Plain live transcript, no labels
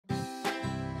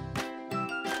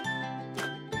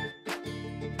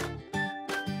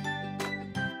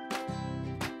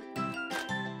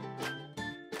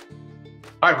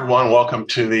Hi, everyone. Welcome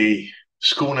to the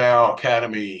SchoolNow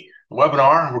Academy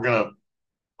webinar. We're going to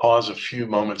pause a few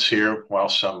moments here while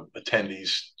some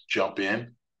attendees jump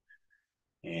in.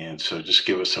 And so just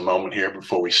give us a moment here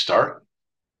before we start.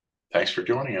 Thanks for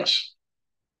joining us.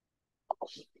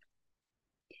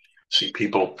 See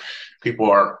people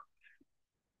are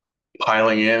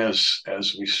piling in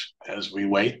as we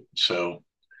wait. So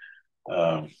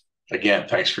again,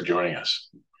 thanks for joining us.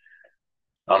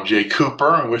 I'm Jay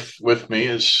Cooper, and with me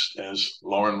is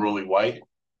Lauren Ruley White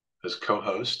as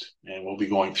co-host, and we'll be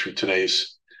going through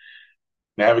today's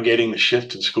Navigating the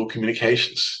Shift in School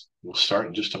Communications. We'll start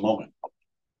in just a moment.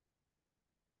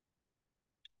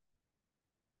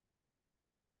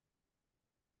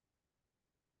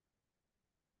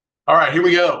 All right, here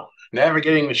we go.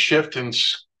 Navigating the Shift in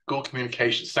School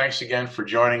Communications. Thanks again for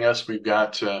joining us. We've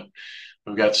got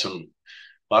some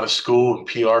a lot of school and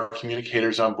PR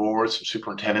communicators on board, some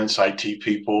superintendents, IT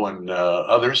people, and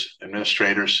others,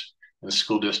 administrators in the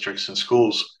school districts and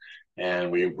schools.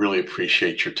 And we really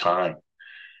appreciate your time.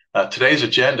 Today's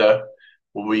agenda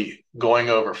will be going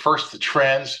over first the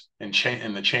trends in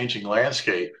the changing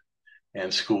landscape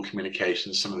and school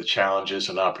communications, some of the challenges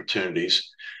and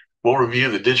opportunities. We'll review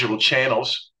the digital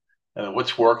channels,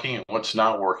 what's working and what's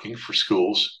not working for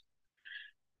schools,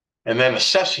 and then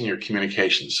assessing your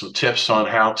communications, some tips on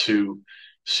how to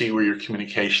see where your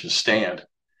communications stand.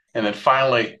 And then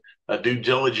finally, a due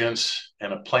diligence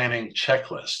and a planning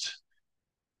checklist.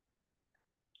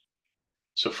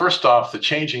 So first off, the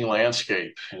changing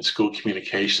landscape in school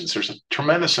communications. There's a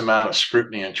tremendous amount of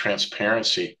scrutiny and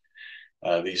transparency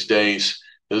these days.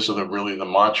 Those are really the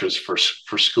mantras for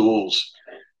schools.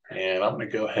 And I'm going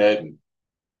to go ahead and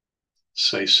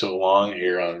say so long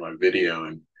here on my video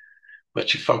and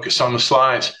let you focus on the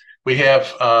slides. We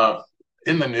have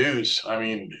in the news,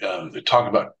 they talk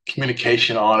about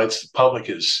communication audits. The public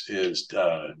is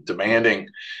demanding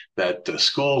that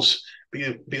schools be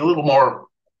a little more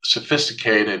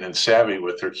sophisticated and savvy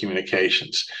with their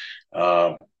communications.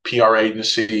 PR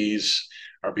agencies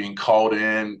are being called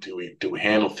in. Do we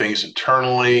handle things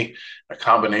internally? A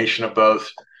combination of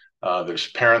both. There's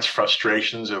parents'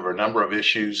 frustrations over a number of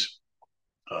issues,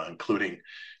 including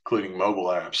mobile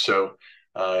apps. So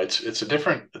it's a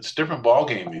different ball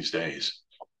game these days.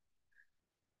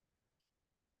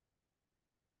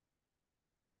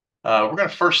 We're going to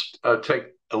first take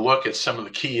a look at some of the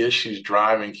key issues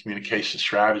driving communication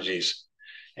strategies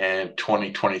in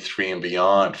 2023 and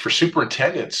beyond. For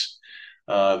superintendents,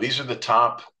 these are the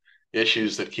top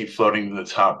issues that keep floating to the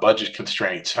top: budget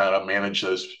constraints, how to manage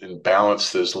those and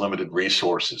balance those limited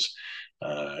resources,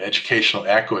 educational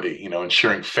equity,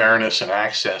 ensuring fairness and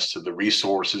access to the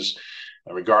resources,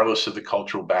 regardless of the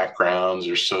cultural backgrounds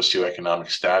or socioeconomic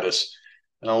status,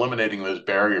 and eliminating those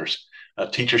barriers.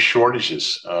 Teacher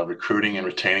shortages, recruiting and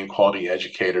retaining quality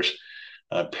educators,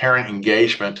 parent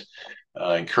engagement,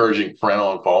 encouraging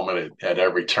parental involvement at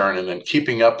every turn, and then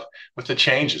keeping up with the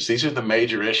changes. These are the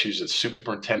major issues that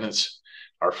superintendents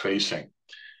are facing.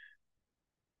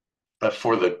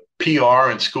 For the PR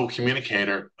and school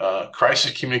communicator,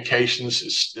 crisis communications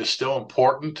is still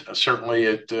important. Certainly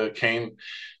it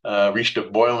reached a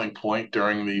boiling point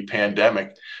during the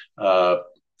pandemic a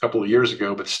couple of years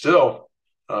ago, but still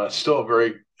a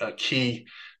very key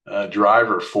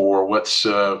driver for what's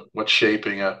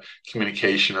shaping a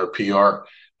communication or PR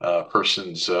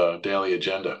person's daily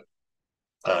agenda.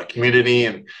 Community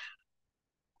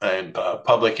and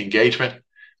public engagement.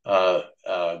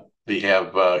 We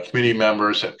have community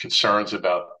members have concerns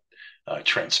about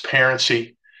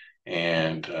transparency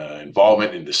and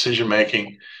involvement in decision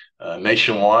making.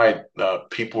 Nationwide,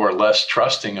 people are less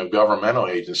trusting of governmental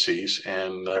agencies,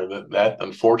 and that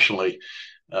unfortunately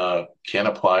can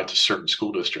apply to certain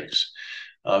school districts.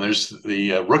 There's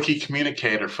the rookie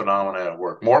communicator phenomenon at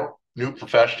work. More new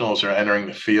professionals are entering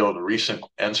the field. A recent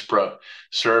NSPRA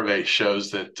survey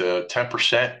shows that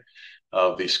 10%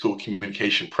 of the school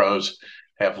communication pros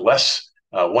have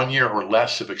 1 year or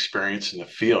less of experience in the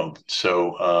field.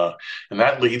 So, and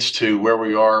that leads to where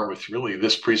we are with really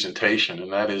this presentation,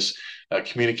 and that is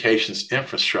communications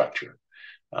infrastructure.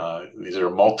 These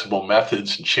are multiple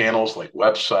methods and channels like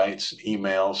websites,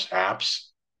 emails, apps,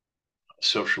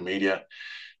 social media.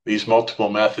 These multiple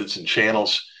methods and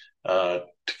channels to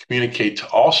communicate to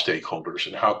all stakeholders,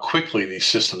 and how quickly these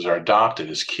systems are adopted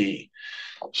is key.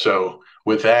 So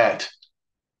with that,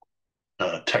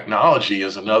 technology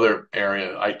is another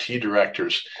area. IT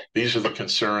directors, these are the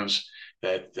concerns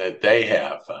that they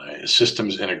have.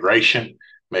 Systems integration,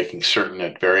 making certain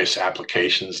that various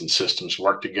applications and systems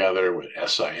work together with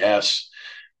SIS,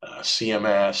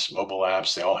 CMS, mobile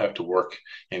apps. They all have to work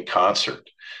in concert.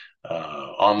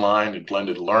 Online and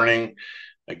blended learning,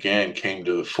 again, came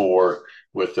to the fore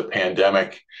with the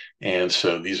pandemic. And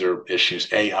so these are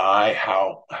issues. AI,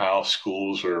 how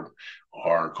schools are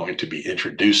going to be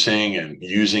introducing and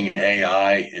using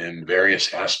AI in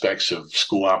various aspects of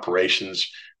school operations,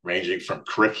 ranging from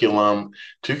curriculum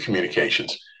to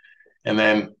communications. And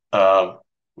then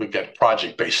we've got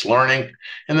project-based learning.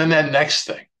 And then that next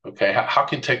thing, okay, how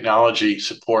can technology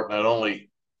support not only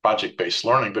project-based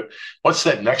learning, but what's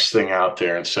that next thing out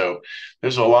there? And so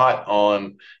there's a lot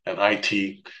on an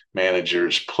IT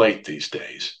manager's plate these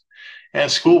days.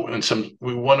 And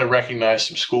we want to recognize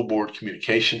some school board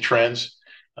communication trends.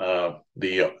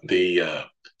 The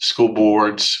school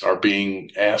boards are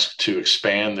being asked to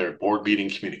expand their board meeting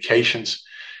communications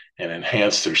and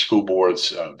enhance their school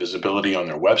board's visibility on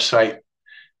their website.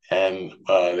 And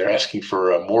they're asking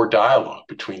for more dialogue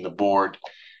between the board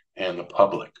and the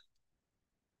public.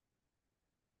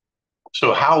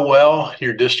 So how well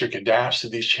your district adapts to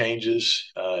these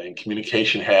changes in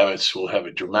communication habits will have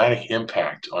a dramatic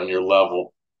impact on your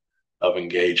level of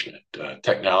engagement.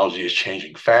 Technology is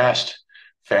changing fast.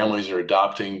 Families are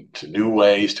adopting to new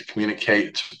ways to communicate.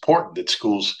 It's important that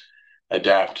schools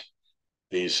adapt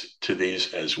to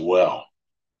these as well.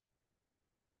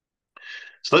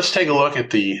 So let's take a look at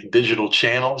the digital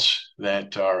channels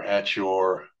that are at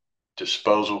your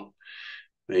disposal.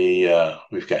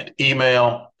 We've got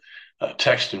email,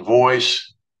 text and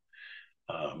voice,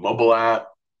 mobile app,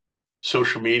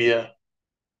 social media,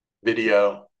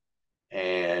 video,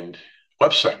 and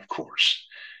website, of course.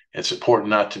 It's important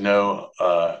not to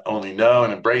only know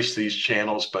and embrace these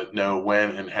channels, but know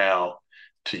when and how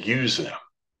to use them.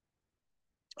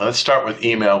 Let's start with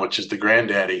email, which is the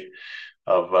granddaddy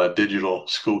of digital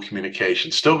school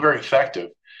communication. Still very effective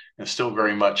and still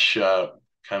very much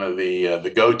kind of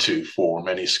the go-to for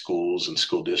many schools and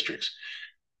school districts.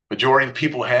 Majority of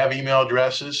people have email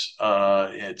addresses.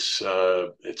 It's a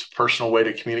personal way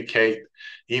to communicate.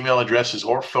 Email addresses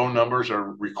or phone numbers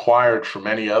are required for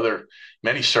many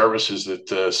services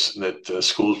that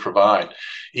schools provide.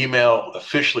 Email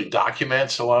officially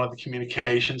documents a lot of the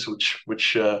communications, which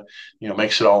makes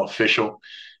it all official.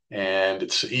 And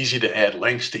it's easy to add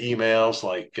links to emails.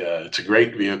 Like it's a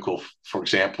great vehicle, for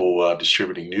example,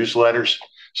 distributing newsletters.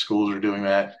 Schools are doing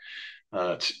that.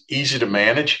 It's easy to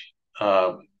manage.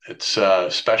 It's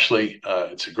a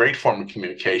great form of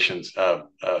communications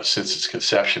since its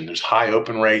conception. There's high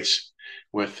open rates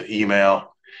with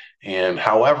email, and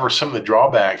however, some of the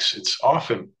drawbacks,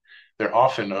 they're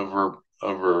often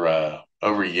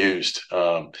overused.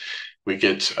 We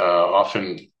get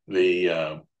often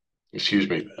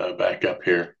back up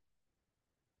here.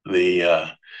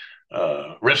 The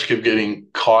risk of getting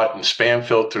caught in spam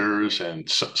filters, and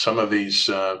some of these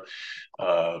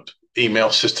email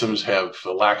systems have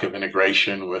a lack of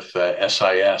integration with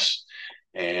SIS.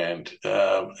 And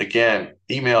again,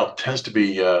 email tends to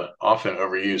be often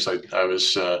overused.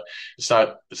 It's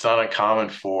not uncommon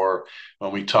for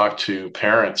when we talk to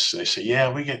parents, they say,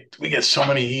 "Yeah, we get so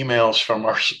many emails from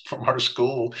our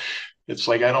school." It's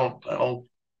like I don't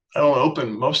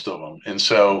open most of them. And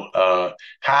so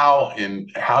how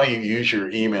you use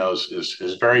your emails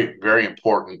is very, very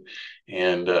important.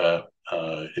 And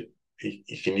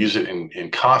you can use it in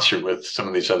concert with some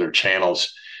of these other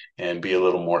channels and be a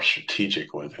little more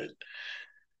strategic with it.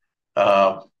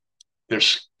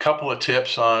 There's a couple of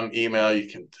tips on email.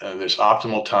 There's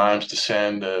optimal times to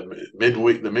send the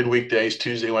midweek days,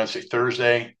 Tuesday, Wednesday,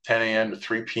 Thursday, 10 a.m. to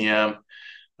 3 p.m.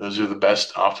 Those are the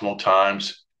best optimal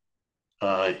times.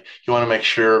 You want to make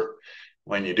sure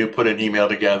when you do put an email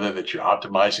together that you're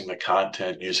optimizing the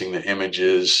content using the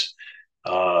images.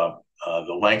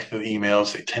 The length of the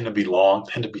emails, they tend to be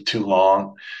too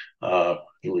long.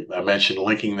 I mentioned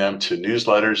linking them to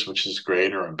newsletters, which is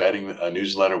great, or embedding a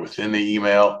newsletter within the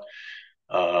email.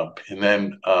 And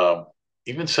then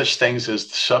even such things as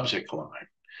the subject line.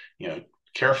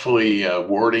 Carefully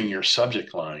wording your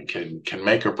subject line can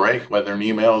make or break whether an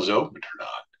email is opened or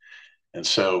not. And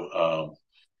so,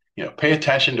 pay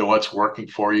attention to what's working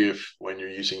for you when you're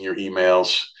using your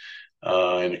emails.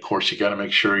 And of course, you got to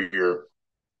make sure you're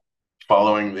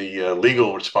following the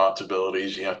legal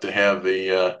responsibilities. You have to have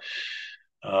the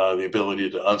ability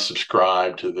to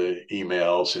unsubscribe to the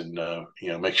emails and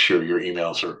make sure your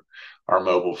emails are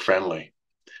mobile friendly.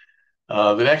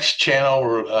 The next channel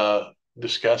we're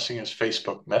discussing is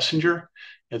Facebook Messenger.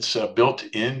 It's built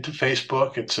into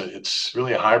Facebook. It's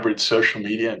really a hybrid social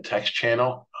media and text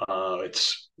channel.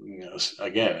 It's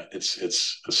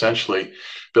essentially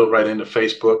built right into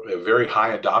Facebook. A very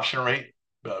high adoption rate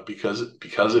because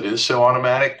it is so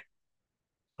automatic.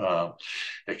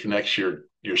 It connects your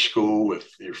your school, with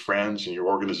your friends and your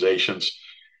organizations.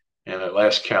 And at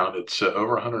last count, it's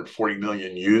over 140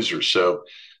 million users. So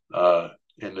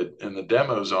in the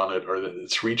demos on it, or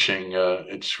it's reaching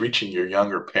your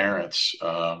younger parents,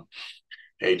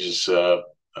 ages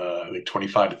I think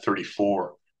 25 to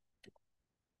 34.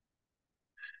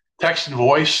 Text and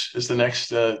voice is the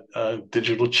next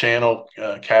digital channel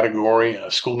category.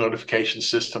 School notification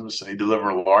systems, they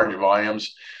deliver large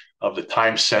volumes of the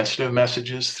time-sensitive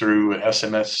messages through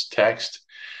SMS text.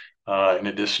 In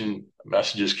addition,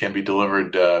 messages can be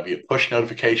delivered via push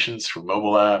notifications through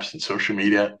mobile apps and social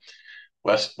media,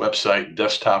 website,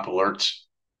 desktop alerts.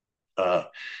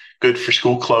 Good for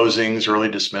school closings, early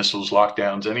dismissals,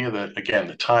 lockdowns, any of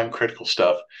the time-critical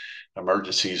stuff,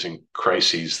 emergencies and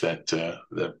crises that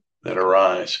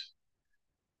arise.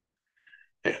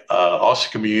 Also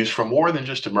can be used for more than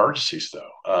just emergencies,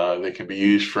 though. They can be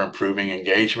used for improving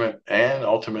engagement and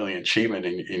ultimately achievement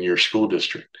in your school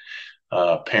district.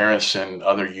 Parents and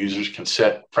other users can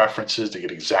set preferences to get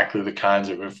exactly the kinds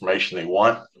of information they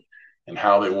want and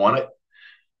how they want it.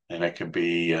 And it can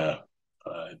be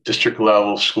district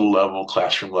level, school level,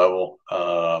 classroom level,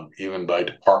 even by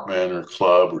department or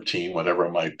club or team, whatever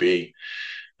it might be.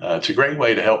 It's a great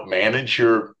way to help manage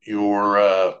your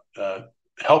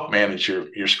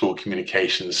school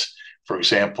communications. For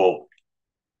example,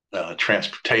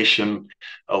 transportation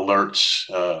alerts,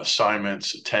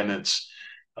 assignments, attendance,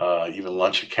 even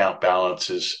lunch account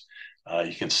balances.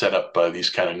 You can set up these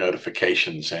kind of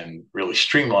notifications and really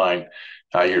streamline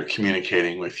how you're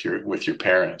communicating with your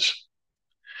parents.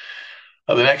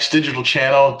 The next digital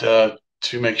channel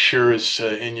to make sure is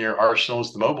in your arsenal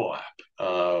is the mobile app.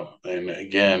 And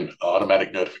again,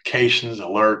 automatic notifications,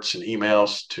 alerts, and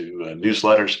emails to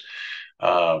newsletters.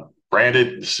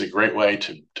 Branded, this is a great way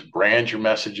to brand your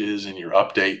messages and your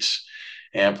updates,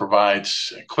 and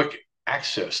provides quick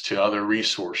access to other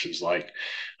resources like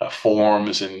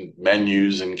forms and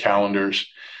menus and calendars.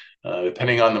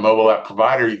 Depending on the mobile app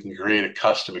provider, you can create a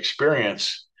custom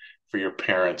experience for your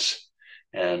parents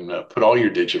and put all your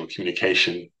digital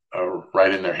communication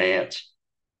right in their hands.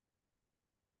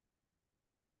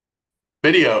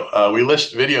 Video, we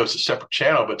list video as a separate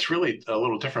channel, but it's really a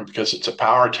little different because it's a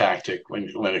power tactic when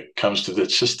it comes to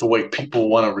it's just the way people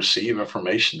want to receive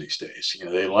information these days. You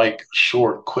know, they like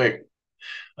short, quick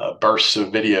bursts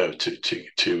of video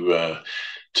to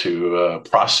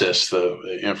process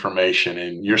the information,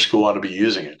 and your school ought to be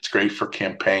using it. It's great for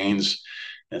campaigns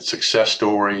and success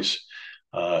stories.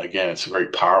 Again, it's a very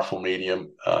powerful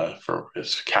medium.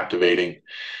 It's captivating.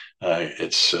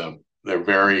 They're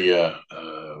very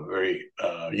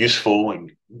useful in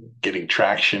getting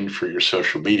traction for your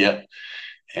social media,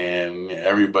 and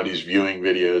everybody's viewing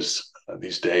videos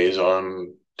these days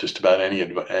on just about any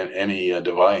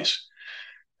device.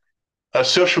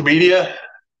 Social media,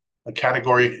 a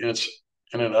category in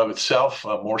and of itself.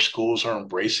 More schools are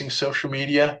embracing social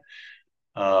media.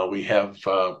 We have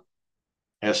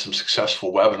had some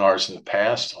successful webinars in the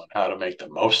past on how to make the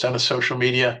most out of social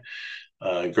media.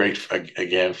 Great,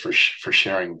 again, for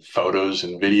sharing photos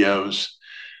and videos,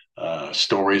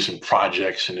 stories and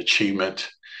projects and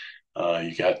achievement.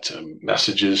 You got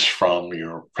messages from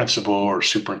your principal or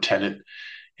superintendent,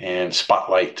 and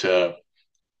spotlight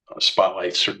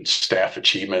certain staff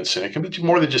achievements. And it can be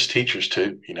more than just teachers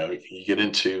too. You know, you get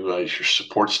into your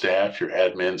support staff, your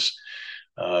admins,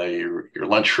 your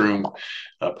lunchroom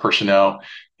personnel,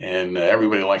 and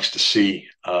everybody likes to see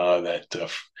that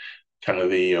kind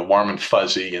of the warm and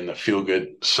fuzzy and the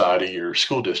feel-good side of your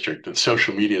school district. And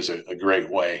social media is a great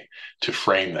way to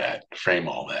frame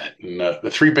all that. And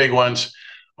the three big ones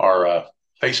are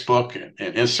Facebook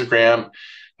and Instagram.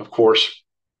 Of course,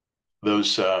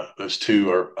 those two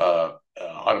are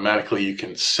automatically, you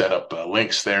can set up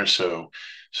links there so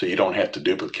you don't have to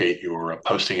duplicate your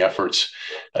posting efforts.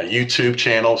 YouTube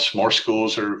channels, more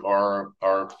schools are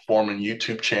forming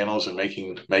YouTube channels and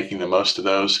making the most of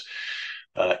those.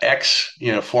 X,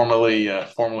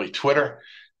 formerly Twitter,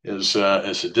 is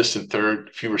a distant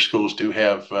third. Fewer schools do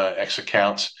have X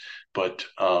accounts, but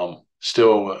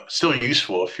still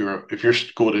useful if your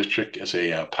school district is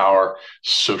a power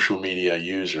social media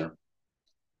user.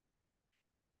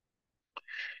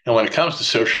 And when it comes to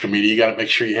social media, you got to make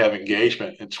sure you have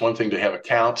engagement. It's one thing to have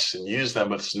accounts and use them,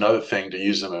 but it's another thing to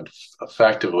use them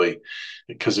effectively,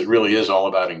 because it really is all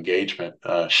about engagement.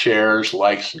 Shares,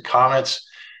 likes, and comments.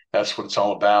 That's what it's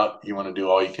all about. You want to do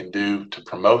all you can do to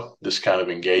promote this kind of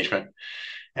engagement,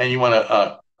 and you want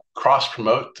to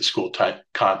cross-promote the school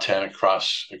content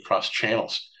across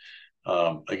channels.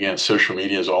 Again, social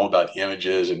media is all about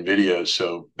images and videos,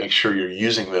 so make sure you're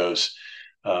using those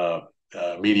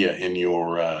media in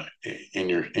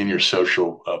your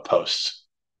social posts.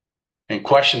 And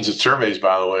questions and surveys,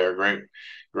 by the way, are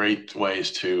great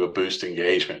ways to boost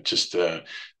engagement. Just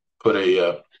put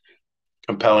a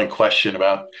compelling question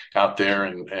out there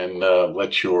and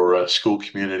let your school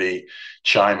community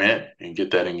chime in and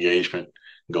get that engagement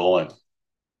going.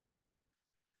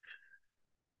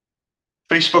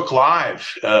 Facebook Live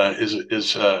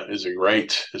is a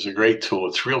great tool.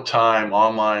 It's real time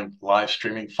online live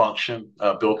streaming function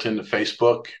built into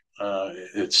Facebook.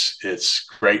 It's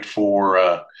great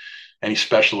for any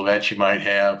special events you might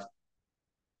have.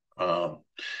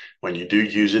 When you do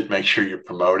use it, make sure you're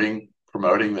promoting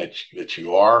that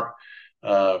you are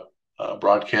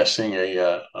broadcasting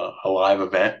a live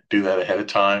event. Do that ahead of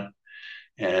time.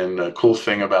 And one of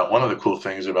the cool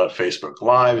things about Facebook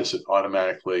Live is it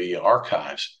automatically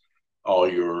archives all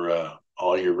your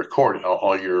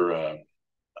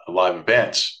live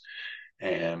events.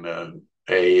 And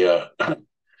a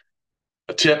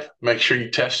tip: make sure you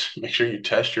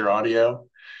test your audio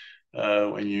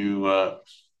when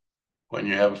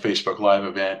you have a Facebook Live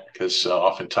event, because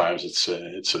oftentimes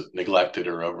it's neglected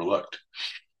or overlooked.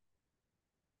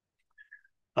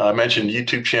 I mentioned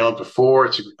YouTube channel before.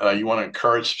 You want to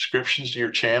encourage subscriptions to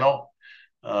your channel.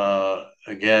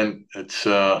 Again, it's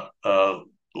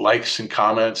likes and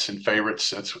comments and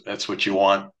favorites. That's what you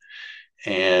want,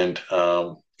 and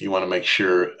you want to make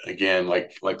sure, again,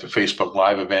 like the Facebook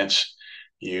Live events,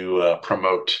 you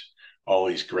promote all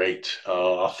these great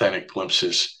authentic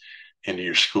glimpses into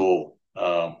your school.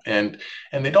 And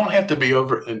they don't have to be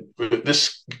over.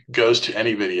 This goes to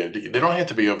any video. They don't have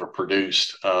to be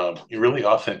overproduced. Really,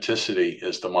 authenticity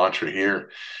is the mantra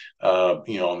here.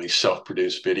 On these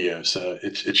self-produced videos,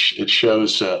 it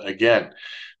shows again,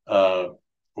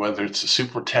 whether it's a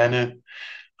superintendent,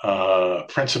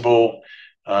 principal.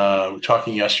 We were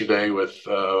talking yesterday with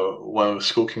one of the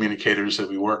school communicators that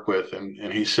we work with,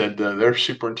 and he said their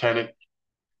superintendent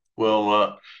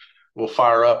will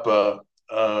fire up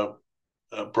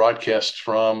broadcast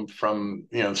from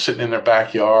sitting in their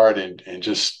backyard and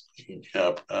just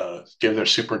give their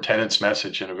superintendent's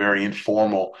message in a very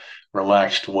informal,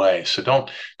 relaxed way. So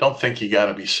don't think you got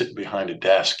to be sitting behind a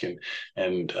desk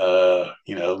and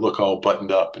look all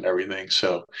buttoned up and everything.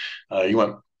 So you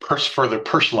want further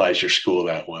personalize your school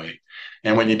that way.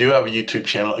 And when you do have a YouTube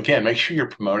channel, again, make sure you're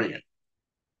promoting it.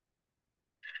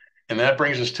 And that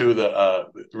brings us to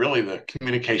really the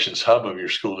communications hub of your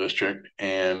school district,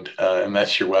 and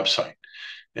that's your website.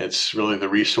 It's really the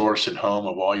resource and home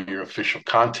of all your official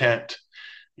content,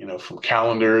 from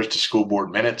calendars to school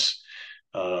board minutes.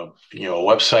 A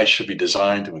website should be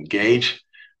designed to engage.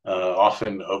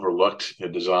 Often overlooked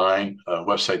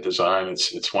website design.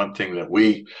 It's one thing that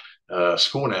we,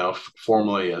 SchoolNow,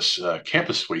 formerly as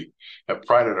Campus Suite, have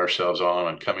prided ourselves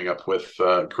on coming up with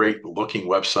great looking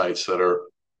websites that are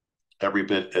every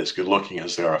bit as good looking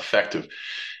as they are effective.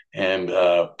 And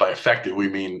by effective, we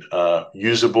mean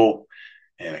usable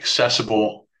and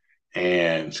accessible,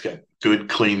 and it's got good,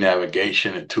 clean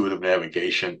navigation, intuitive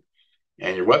navigation.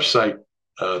 And your website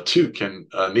too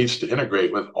needs to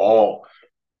integrate with all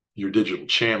your digital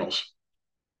channels.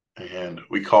 And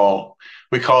we call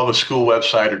the school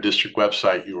website or district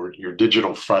website your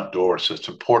digital front door. So it's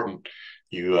important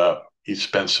you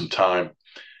spend some time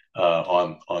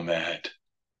on that.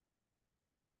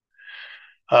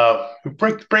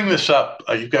 Bring this up.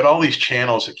 You've got all these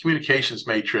channels. The communications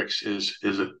matrix is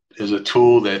a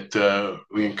tool that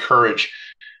we encourage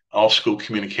all school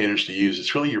communicators to use.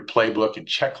 It's really your playbook and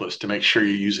checklist to make sure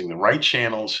you're using the right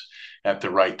channels at the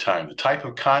right time. The type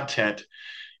of content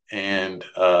and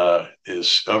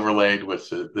is overlaid with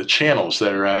the channels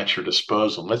that are at your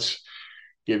disposal. Let's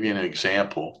give you an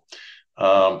example.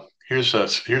 Here's a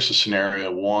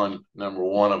scenario number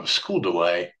one of a school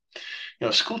delay.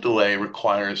 School delay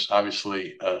requires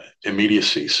obviously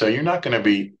immediacy. So you're not going to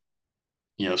be,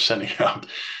 sending out.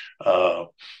 You're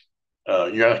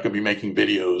not going to be making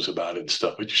videos about it and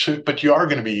stuff. But you are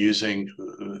going to be using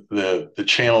the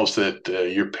channels that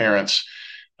your parents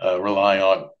rely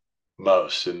on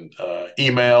most, and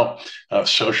email,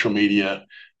 social media,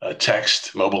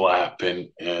 text, mobile app, and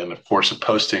of course,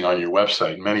 posting on your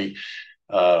website. Many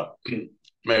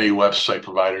website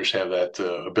providers have that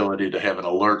ability to have an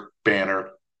alert banner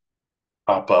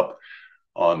pop up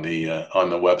on the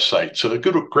website. So a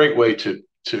great way to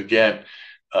again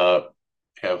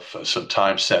have some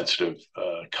time sensitive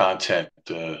content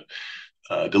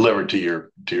delivered to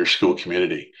your school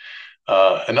community.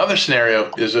 Another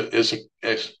scenario is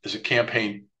a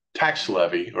campaign tax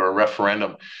levy or a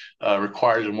referendum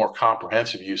requires a more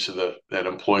comprehensive use that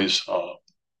employs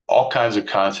all kinds of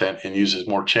content and uses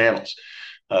more channels.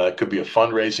 It could be a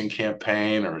fundraising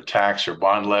campaign or a tax or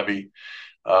bond levy.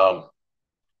 Um,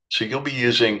 so you'll be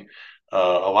using a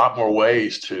lot more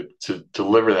ways to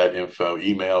deliver that info: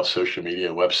 email, social media,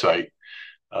 website.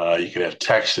 You could have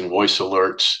text and voice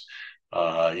alerts.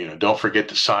 Don't forget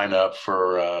to sign up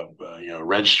for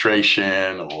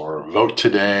registration or vote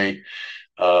today.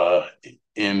 Uh,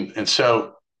 and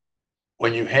so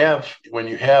when you have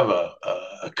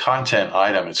a content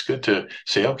item, it's good to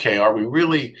say, okay, are we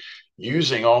really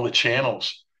using all the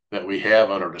channels that we have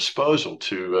at our disposal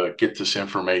to get this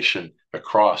information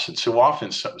across? And so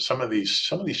often, some of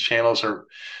these channels are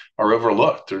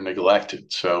overlooked, they're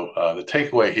neglected. So the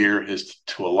takeaway here is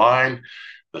to align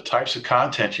the types of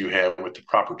content you have with the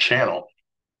proper channel,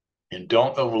 and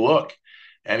don't overlook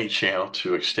any channel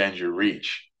to extend your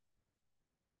reach.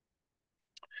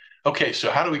 Okay, so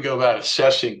how do we go about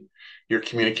assessing your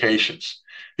communications?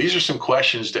 These are some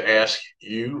questions to ask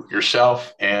you,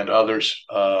 yourself, and others,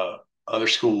 other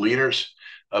school leaders,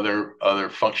 other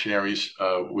functionaries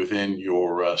within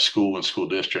your school and school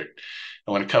district.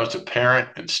 And when it comes to parent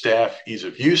and staff ease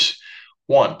of use,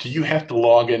 one, do you have to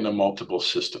log into multiple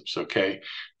systems? Okay,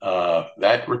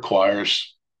 that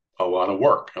requires a lot of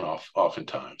work, and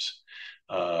oftentimes.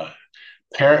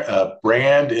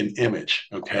 Brand and image.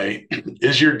 Okay,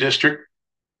 is your district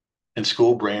and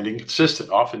school branding consistent?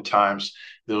 Oftentimes,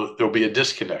 there'll be a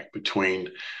disconnect between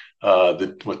what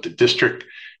the district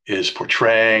is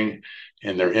portraying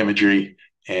in their imagery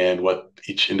and what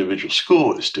each individual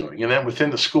school is doing. And then within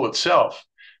the school itself,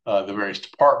 the various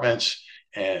departments,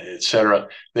 and et cetera,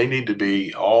 they need to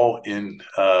be all in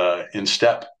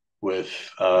step with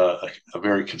a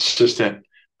very consistent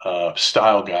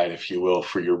style guide, if you will,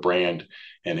 for your brand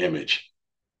and image.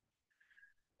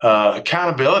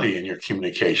 Accountability in your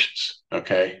communications.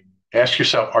 Okay, ask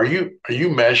yourself: are you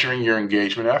measuring your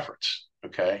engagement efforts?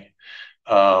 Okay,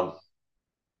 um,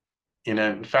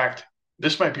 in fact,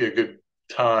 this might be a good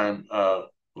time.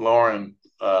 Lauren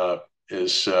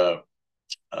is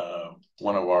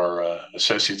one of our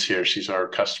associates here. She's our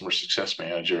customer success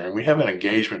manager, and we have an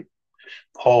engagement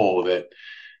poll that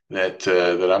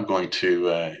I'm going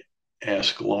to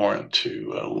ask Lauren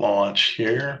to launch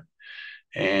here.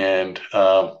 And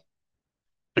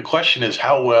the question is,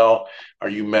 how well are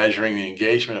you measuring the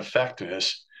engagement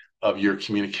effectiveness of your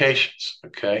communications?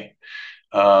 Okay.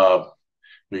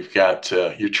 We've got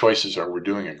your choices are: we're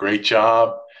doing a great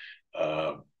job,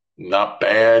 uh, not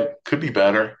bad, could be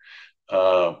better.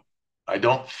 Uh, I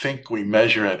don't think we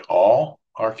measure at all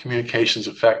our communications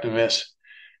effectiveness.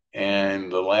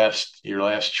 And your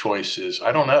last choice is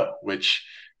I don't know, which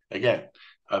again,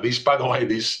 by the way,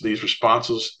 these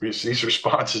responses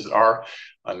are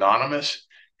anonymous.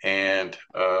 And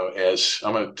as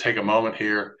I'm going to take a moment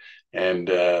here and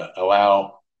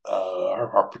allow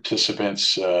our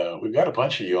participants, we've got a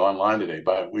bunch of you online today,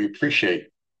 but we appreciate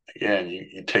again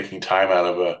you taking time out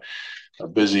of a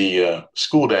busy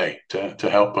school day to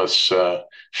help us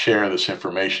share this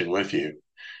information with you.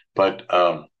 But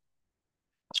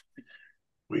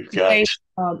we've got. Okay.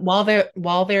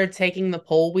 While they're taking the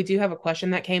poll, we do have a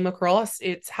question that came across.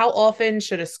 It's how often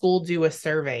should a school do a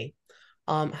survey?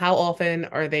 How often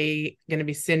are they going to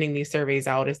be sending these surveys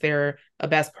out? Is there a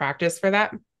best practice for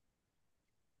that?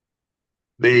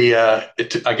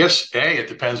 I guess it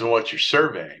depends on what you're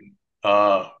surveying.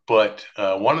 But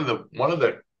one of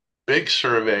the big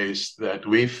surveys that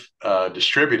we've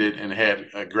distributed and had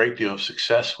a great deal of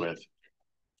success with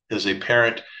is a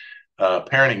parent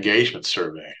engagement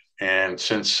survey. And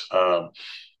since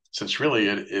really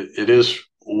it is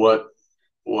what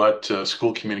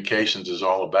school communications is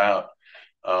all about.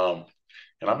 Um,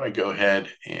 and I'm going to go ahead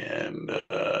and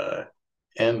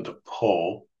end the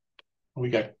poll. We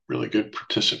got really good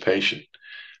participation.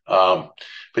 Um,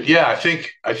 but yeah, I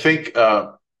think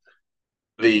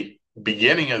the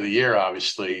beginning of the year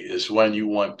obviously is when you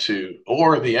want to,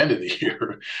 or the end of the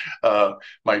year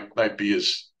might be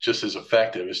as just as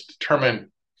effective as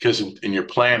determine, because in your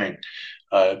planning,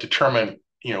 determine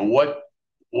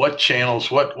what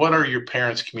channels, what are your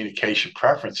parents' communication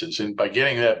preferences, and by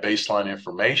getting that baseline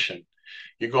information,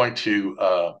 you're going to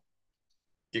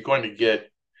get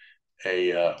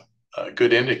a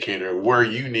good indicator where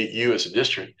you as a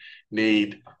district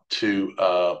need to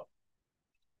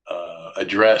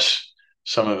address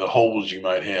some of the holes you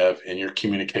might have in your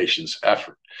communications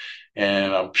effort.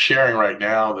 And I'm sharing right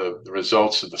now the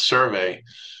results of the survey.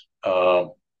 Uh,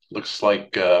 Looks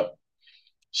like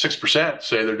 6%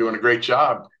 say they're doing a great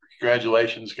job.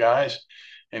 Congratulations, guys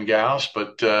and gals.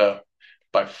 But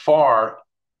by far,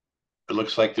 it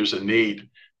looks like there's a need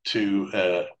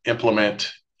to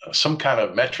implement some kind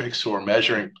of metrics or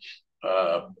measuring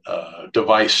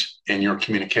device in your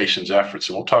communications efforts.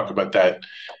 And we'll talk about that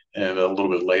in a little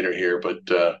bit later here. But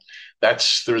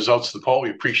that's the results of the poll. We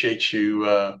appreciate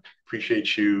you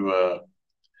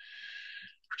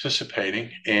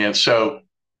participating. And so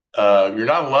you're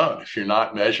not alone if you're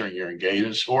not measuring your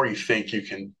engagements, or you think you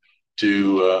can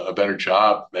do a better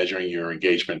job measuring your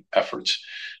engagement efforts.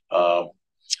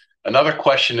 Another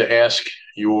question to ask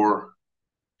your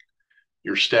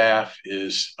staff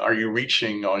is, are you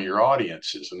reaching all your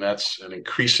audiences? And that's an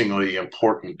increasingly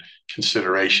important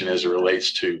consideration as it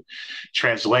relates to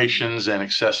translations and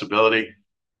accessibility.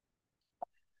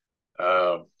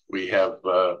 We have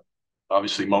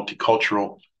obviously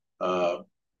multicultural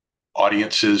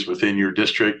audiences within your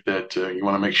district that you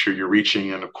want to make sure you're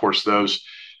reaching. And of course, those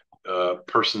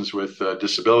persons with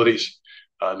disabilities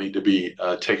need to be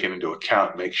taken into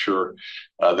account, make sure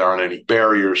there aren't any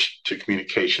barriers to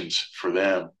communications for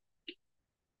them.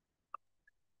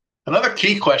 Another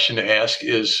key question to ask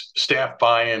is staff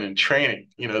buy-in and training.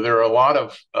 You know, there are a lot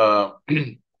of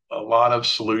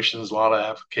solutions, a lot of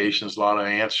applications, a lot of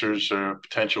answers or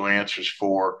potential answers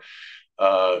for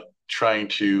trying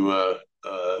to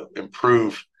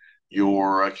improve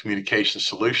your communication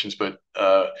solutions, but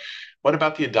what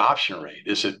about the adoption rate?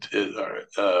 Is it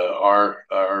are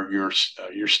your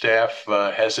staff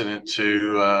hesitant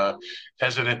to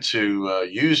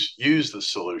use the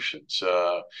solutions?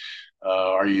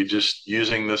 Are you just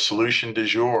using the solution du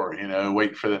jour? You know,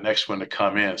 wait for the next one to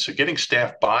come in. So getting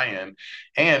staff buy-in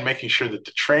and making sure that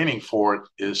the training for it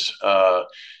is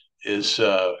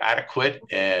adequate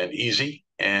and easy.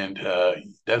 And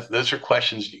those are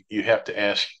questions you have to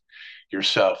ask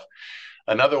yourself.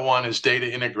 Another one is data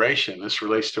integration. This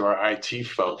relates to our IT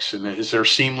folks. And is there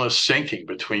seamless syncing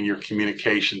between your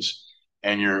communications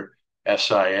and your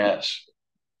SIS?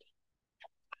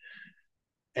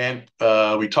 And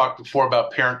we talked before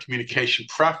about parent communication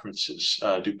preferences.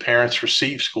 Do parents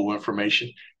receive school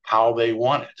information how they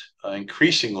want it?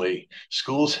 Increasingly,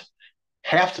 schools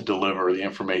have to deliver the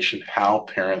information how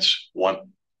parents want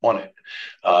it.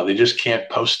 They just can't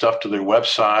post stuff to their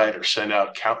website or send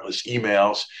out countless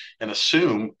emails and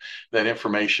assume that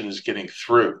information is getting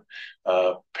through.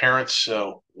 Parents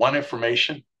want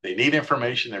information. They need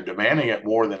information. They're demanding it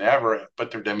more than ever, but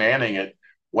they're demanding it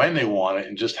when they want it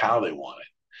and just how they want it.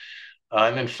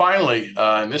 And then finally,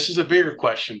 and this is a bigger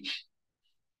question,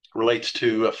 relates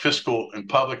to fiscal and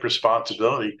public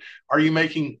responsibility. Are you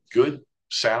making good,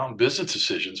 sound business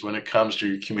decisions when it comes to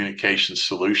your communication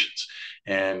solutions?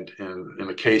 And in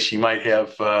the case, you might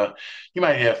have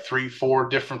 3-4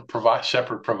 different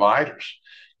separate providers,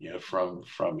 you know, from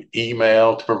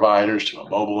email to providers to a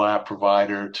mobile app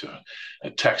provider to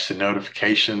a text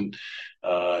notification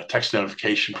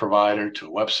provider to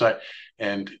a website.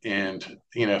 And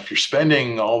you know, if you're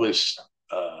spending all these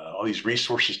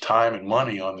resources, time, and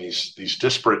money on these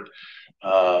disparate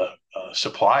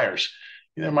suppliers,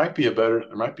 you know, there might be a better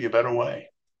way.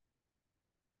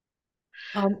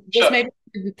 This may be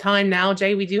the time now,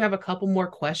 Jay. We do have a couple more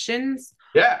questions.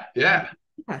 Yeah.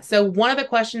 So one of the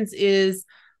questions is,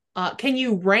 can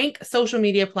you rank social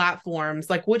media platforms?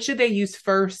 Like, what should they use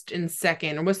first and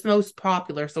second, or what's the most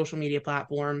popular social media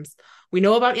platforms? We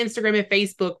know about Instagram and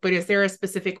Facebook, but is there a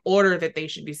specific order that they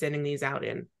should be sending these out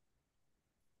in?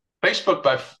 Facebook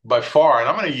by far, and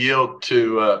I'm going to yield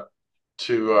to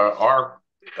our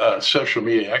social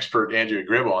media expert Andrea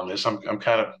Gribble on this. I'm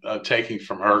kind of taking a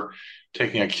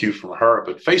cue from her,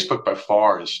 but Facebook by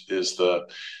far is the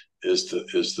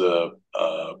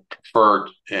preferred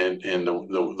and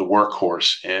the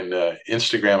workhorse, and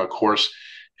Instagram, of course,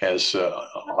 has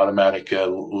automatic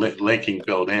linking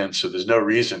built in, so there's no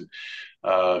reason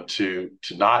to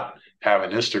not have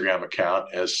an Instagram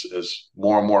account, as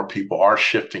more and more people are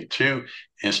shifting to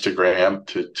Instagram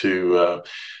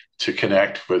to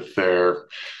connect with their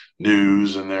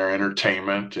news and their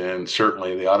entertainment, and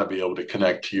certainly they ought to be able to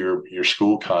connect to your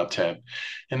school content,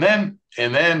 and then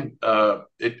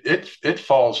it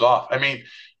falls off. I mean,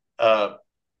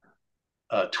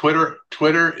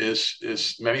 Twitter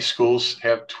is many schools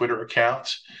have Twitter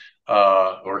accounts,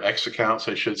 or X accounts,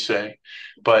 I should say,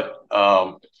 but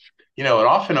you know, an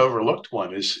often overlooked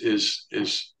one is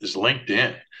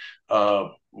LinkedIn.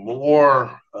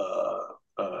 More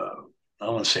I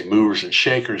don't want to say movers and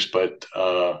shakers, but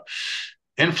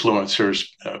influencers,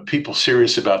 people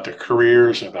serious about their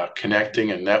careers, about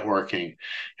connecting and networking,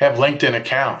 have LinkedIn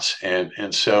accounts,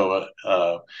 and so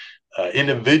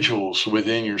individuals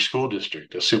within your school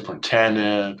district, a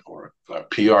superintendent or a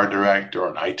PR director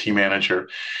or an IT manager,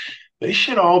 they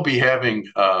should all be having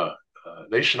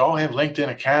they should all have LinkedIn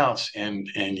accounts and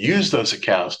use those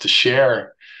accounts to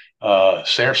share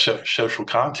share social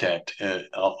content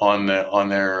on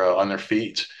their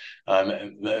feeds,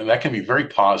 and that can be very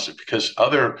positive because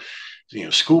other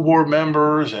school board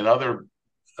members and other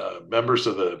members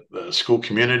of the school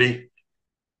community,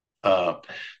 uh,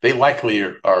 they likely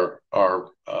are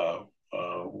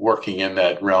working in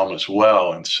that realm as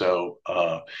well, and so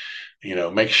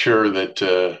make sure that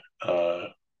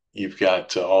you've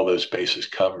got all those bases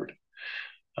covered.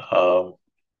 Um,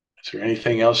 is there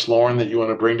anything else, Lauren, that you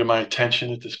want to bring to my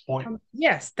attention at this point?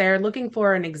 Yes, they're looking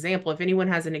for an example. If anyone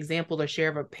has an example to share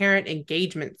of a parent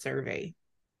engagement survey.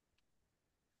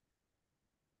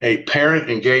 A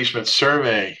parent engagement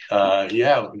survey.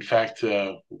 Yeah, in fact,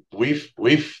 we've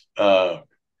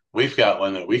got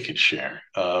one that we could share.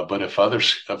 But if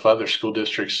other school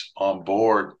districts on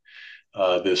board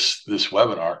this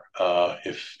webinar,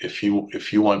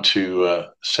 if you want to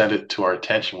send it to our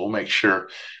attention, we'll make sure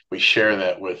we share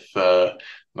that with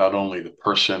not only the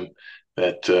person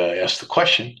that asked the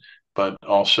question, but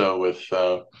also with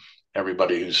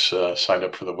everybody who's signed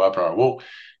up for the webinar.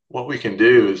 What we can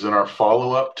do is in our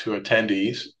follow-up to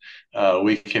attendees,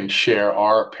 we can share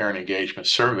our parent engagement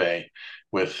survey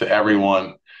with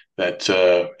everyone that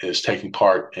is taking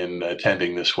part in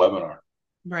attending this webinar.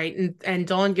 Right. And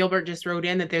Dawn Gilbert just wrote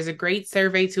in that there's a great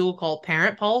survey tool called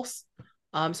Parent Pulse.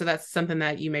 So that's something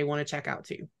that you may want to check out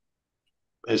too.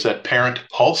 Is that Parent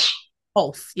Pulse?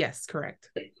 Pulse, yes, correct.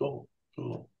 Okay, cool.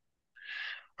 All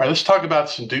right, let's talk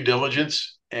about some due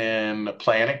diligence and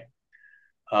planning.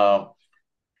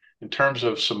 In terms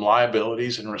of some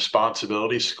liabilities and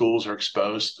responsibilities, schools are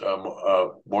exposed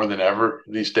more than ever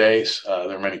these days.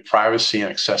 There are many privacy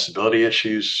and accessibility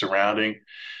issues surrounding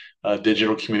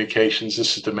digital communications.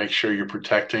 This is to make sure you're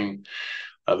protecting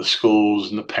the schools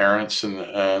and the parents and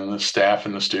the staff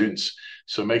and the students.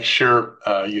 So make sure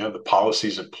you have the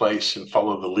policies in place and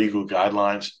follow the legal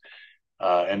guidelines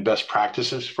and best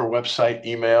practices for website,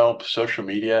 email, social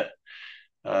media,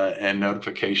 and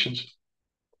notifications.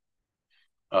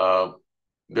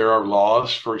 There are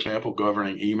laws, for example,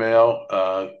 governing email.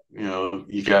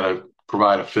 You got to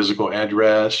provide a physical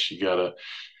address. You got to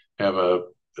have a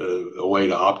way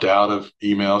to opt out of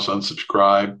emails,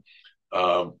 unsubscribe.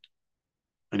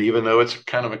 And even though it's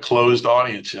kind of a closed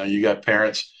audience, you got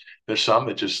parents. There's some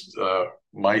that just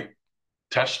might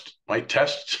test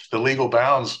the legal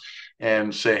bounds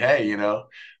and say, hey,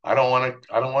 I don't want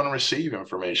to receive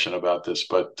information about this,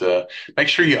 but make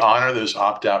sure you honor those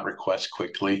opt-out requests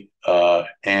quickly.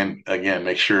 And again,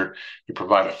 make sure you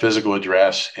provide a physical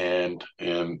address and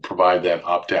provide that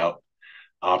opt-out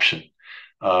option.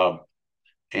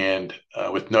 And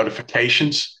with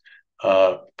notifications,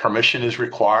 permission is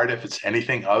required if it's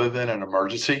anything other than an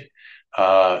emergency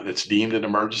that's deemed an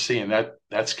emergency, and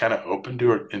that's kind of open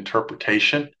to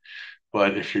interpretation.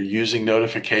 But if you're using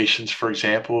notifications, for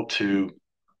example, to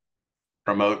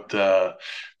promote a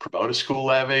school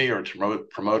levy or to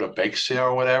promote a bake sale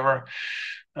or whatever,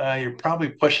 you're probably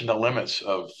pushing the limits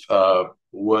of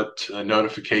what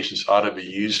notifications ought to be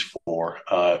used for.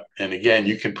 And again,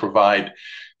 you can provide.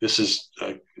 This is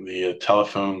the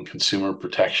Telephone Consumer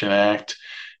Protection Act.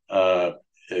 You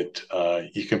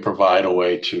can provide a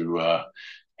way to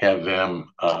have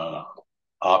them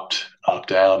opt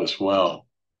out as well.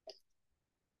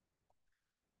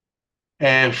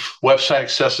 And website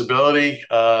accessibility.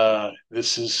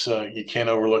 This is you can't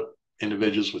overlook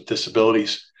individuals with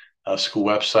disabilities. School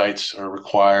websites are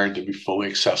required to be fully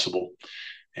accessible,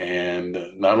 and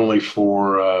not only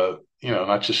for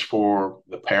not just for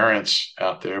the parents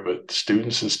out there, but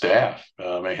students and staff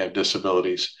may have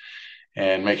disabilities.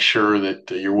 And make sure that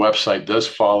your website does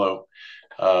follow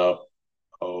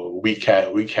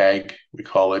WCAG, we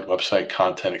call it, Website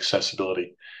Content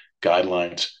Accessibility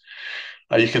Guidelines.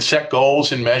 You can set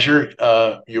goals and measure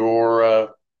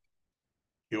your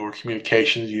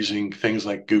communications using things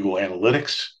like Google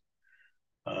Analytics.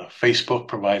 Facebook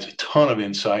provides a ton of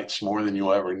insights, more than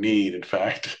you'll ever need. In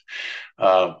fact,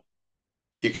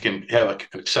 you can have an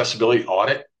accessibility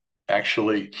audit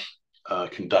actually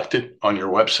conducted on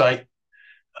your website.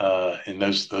 And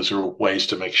those are ways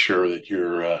to make sure that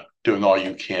you're doing all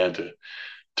you can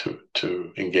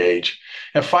to engage.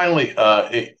 And finally,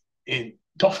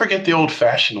 don't forget the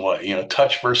old-fashioned way,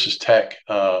 touch versus tech.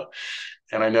 And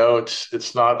I know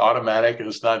it's not automatic and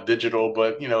it's not digital,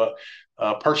 but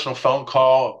a personal phone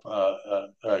call,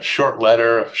 a short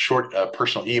letter, a short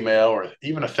personal email, or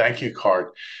even a thank you card.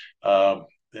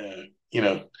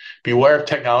 Beware of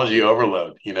technology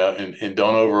overload, and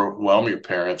don't overwhelm your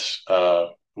parents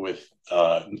with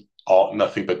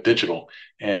nothing but digital,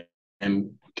 and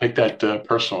take that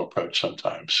personal approach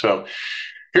sometimes. So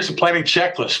here's a planning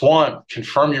checklist. 1,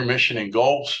 confirm your mission and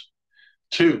goals.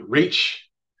 Two, reach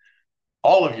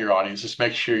all of your audiences.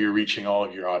 Make sure you're reaching all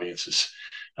of your audiences.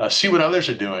 See what others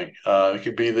are doing. It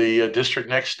could be the district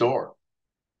next door.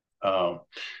 I'm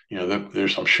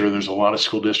sure there's a lot of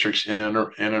school districts in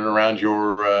and around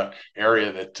your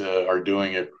area that are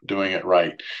doing it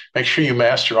right. Make sure you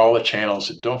master all the channels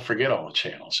and don't forget all the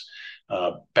channels.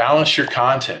 Balance your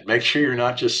content. Make sure you're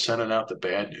not just sending out the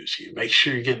bad news. You make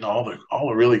sure you're getting all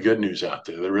the really good news out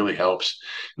there. That really helps.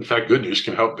 In fact, good news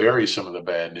can help bury some of the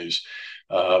bad news.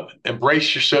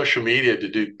 Embrace your social media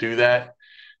to do that.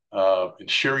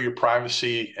 Ensure your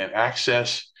privacy and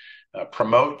access.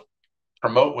 Promote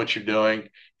what you're doing,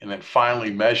 and then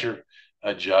finally measure,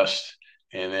 adjust,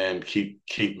 and then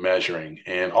keep measuring.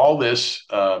 And all this,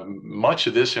 much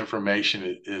of this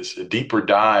information is a deeper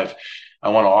dive. I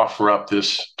want to offer up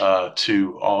this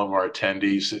to all of our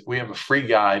attendees. We have a free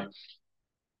guide.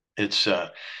 It's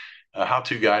a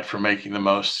how-to guide for making the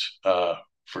most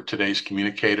for today's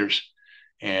communicators.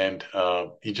 And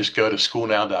you just go to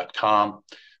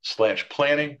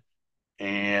schoolnow.com/planning,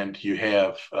 and you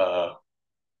have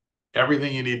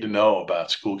everything you need to know about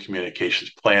school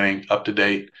communications planning, up to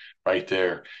date, right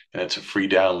there. And it's a free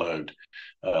download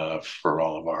for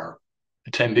all of our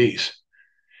attendees.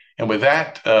 And with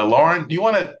that, Lauren, do you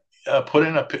want to put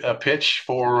in a pitch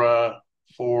for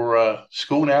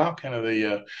SchoolNow, kind of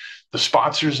the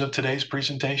sponsors of today's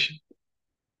presentation?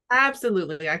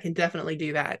 Absolutely, I can definitely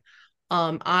do that.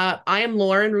 I am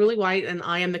Lauren Ruley White, and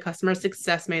I am the Customer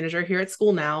Success Manager here at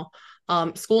SchoolNow.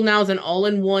 SchoolNow is an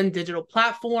all-in-one digital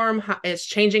platform. It's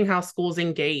changing how schools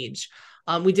engage.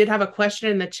 We did have a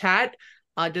question in the chat.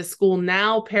 Does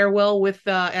SchoolNow pair well with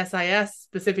SIS,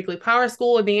 specifically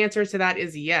PowerSchool? And the answer to that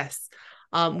is yes.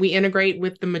 We integrate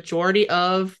with the majority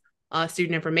of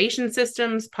student information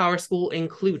systems, PowerSchool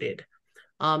included.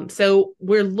 So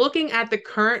we're looking at the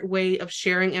current way of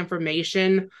sharing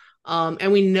information.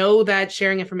 And we know that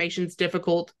sharing information is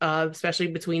difficult, especially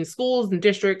between schools and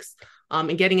districts.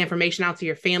 And getting information out to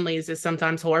your families is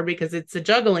sometimes hard because it's a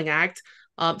juggling act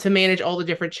to manage all the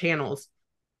different channels.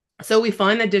 So we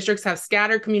find that districts have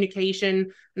scattered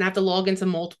communication and have to log into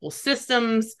multiple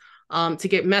systems to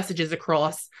get messages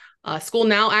across.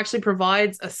 SchoolNow actually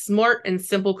provides a smart and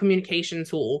simple communication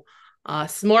tool.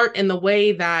 Smart in the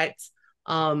way that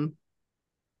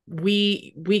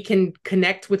we can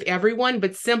connect with everyone,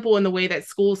 but simple in the way that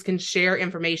schools can share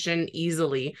information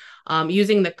easily.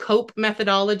 Using the COPE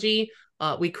methodology,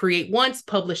 we create once,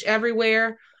 publish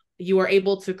everywhere. You are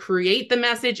able to create the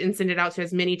message and send it out to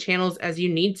as many channels as you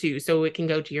need to. So it can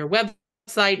go to your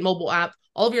website, mobile app,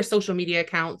 all of your social media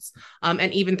accounts,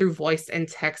 and even through voice and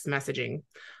text messaging.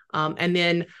 And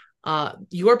then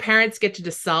your parents get to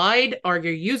decide, or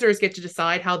your users get to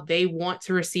decide how they want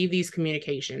to receive these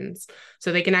communications.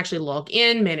 So they can actually log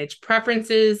in, manage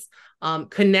preferences,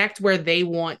 connect where they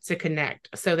want to connect.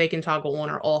 So they can toggle on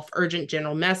or off urgent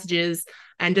general messages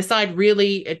and decide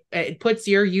really, it puts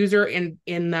your user in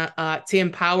the to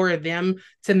empower them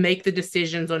to make the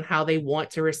decisions on how they want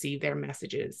to receive their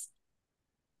messages.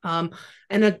 And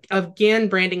again,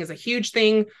 branding is a huge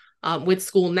thing. With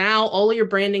SchoolNow, all of your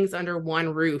branding is under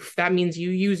one roof. That means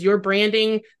you use your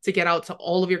branding to get out to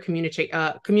all of your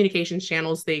communications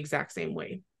channels the exact same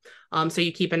way. So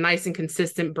you keep a nice and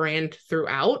consistent brand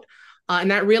throughout. And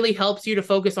that really helps you to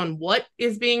focus on what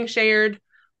is being shared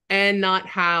and not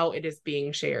how it is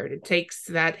being shared. It takes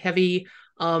that heavy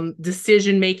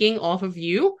decision-making off of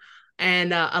you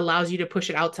and allows you to push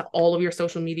it out to all of your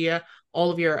social media,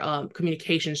 all of your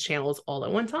communications channels all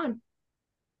at one time.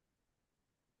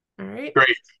 All right.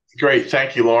 Great.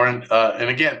 Thank you, Lauren. And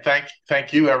again,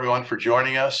 thank you, everyone, for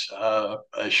joining us. A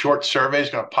short survey is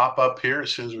going to pop up here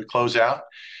as soon as we close out.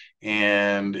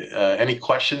 And any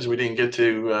questions we didn't get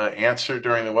to answer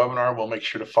during the webinar, we'll make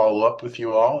sure to follow up with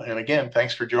you all. And again,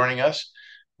 thanks for joining us.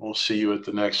 We'll see you at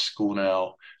the next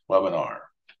SchoolNow webinar.